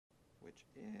which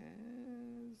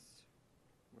is,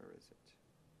 where is it?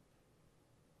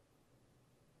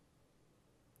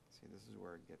 See, this is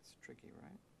where it gets tricky,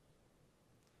 right?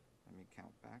 Let me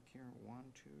count back here. 1,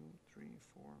 2, 3,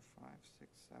 4, 5,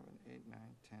 6, 7, 8, 9,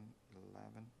 10,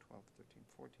 11, 12, 13,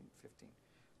 14, 15.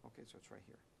 Okay, so it's right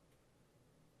here.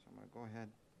 So I'm going to go ahead,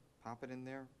 pop it in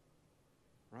there,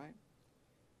 right?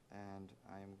 And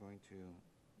I am going to,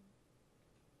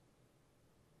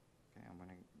 okay, I'm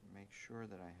going to make sure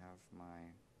that I have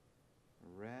my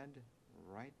red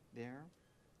right there.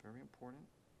 Very important.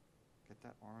 Get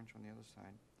that orange on the other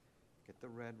side. Get the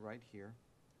red right here.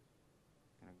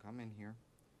 Gonna come in here,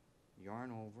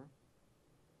 yarn over,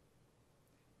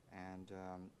 and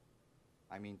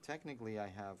I mean technically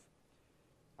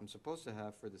I'm supposed to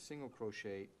have for the single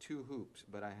crochet 2 hoops,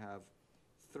 but I have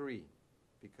 3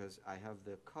 because I have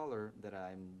the color that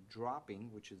I'm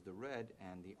dropping, which is the red,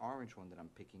 and the orange one that I'm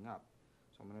picking up.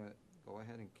 So I'm gonna go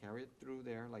ahead and carry it through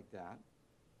there like that,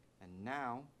 and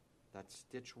now that's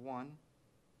stitch 1.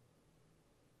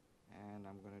 And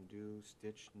I'm going to do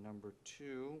stitch number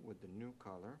 2 with the new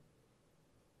color,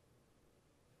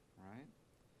 right?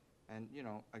 And you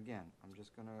know, again, I'm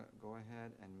just going to go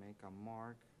ahead and make a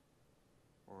mark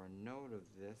or a note of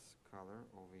this color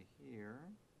over here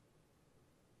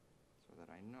so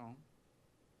that I know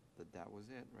that that was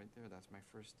it right there. That's my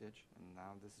first stitch, and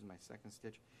now this is my second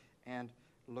stitch. And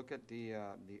look at the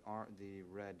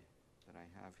red that I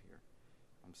have here.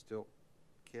 I'm still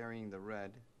carrying the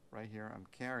red. Right here, I'm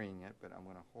carrying it, but I'm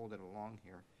going to hold it along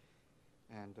here.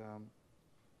 And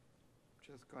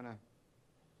just going to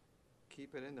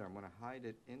keep it in there. I'm going to hide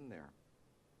it in there,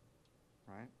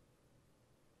 right?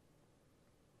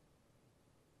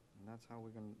 And that's how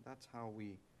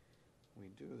we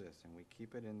do this, and we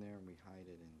keep it in there and we hide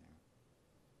it in there.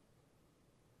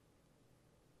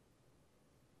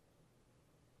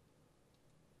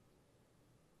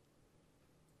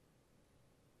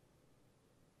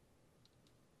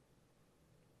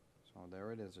 So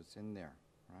there it is, it's in there,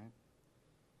 right?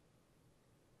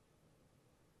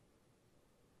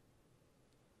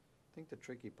 I think the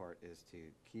tricky part is to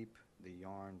keep the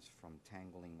yarns from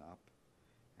tangling up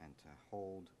and to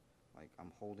hold, like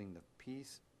I'm holding the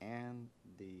piece and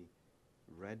the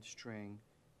red string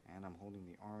and I'm holding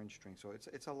the orange string. So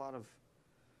it's a lot of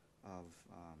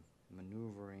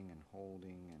maneuvering and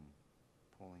holding and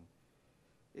pulling.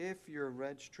 If your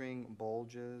red string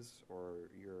bulges or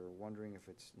you're wondering if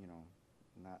it's, you know,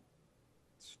 not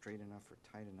straight enough or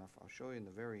tight enough, I'll show you in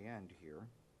the very end here.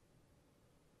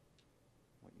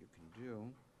 What you can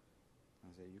do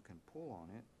is that you can pull on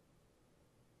it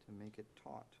to make it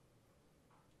taut,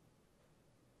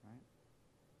 right?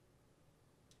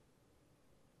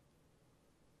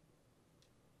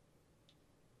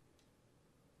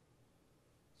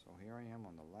 So here I am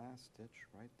on the last stitch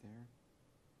right there.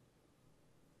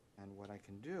 And what I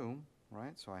can do,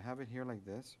 right, so I have it here like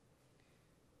this,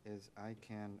 is I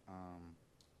can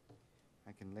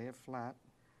lay it flat,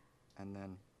 and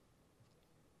then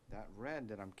that red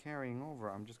that I'm carrying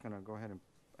over, I'm just going to go ahead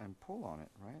and pull on it,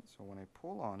 right? So when I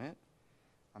pull on it,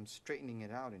 I'm straightening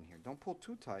it out in here. Don't pull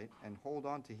too tight and hold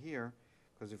on to here,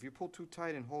 because if you pull too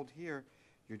tight and hold here,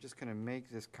 you're just going to make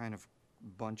this kind of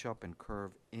bunch up and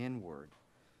curve inward.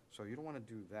 So you don't want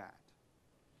to do that.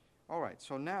 All right,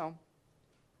 so now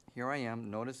here I am.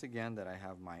 Notice again that I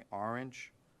have my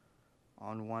orange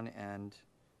on one end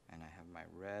and I have my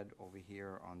red over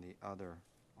here on the other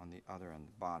end,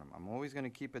 the bottom. I'm always going to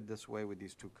keep it this way with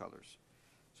these 2 colors.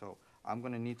 So I'm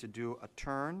going to need to do a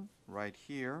turn right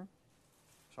here.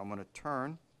 So I'm going to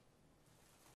turn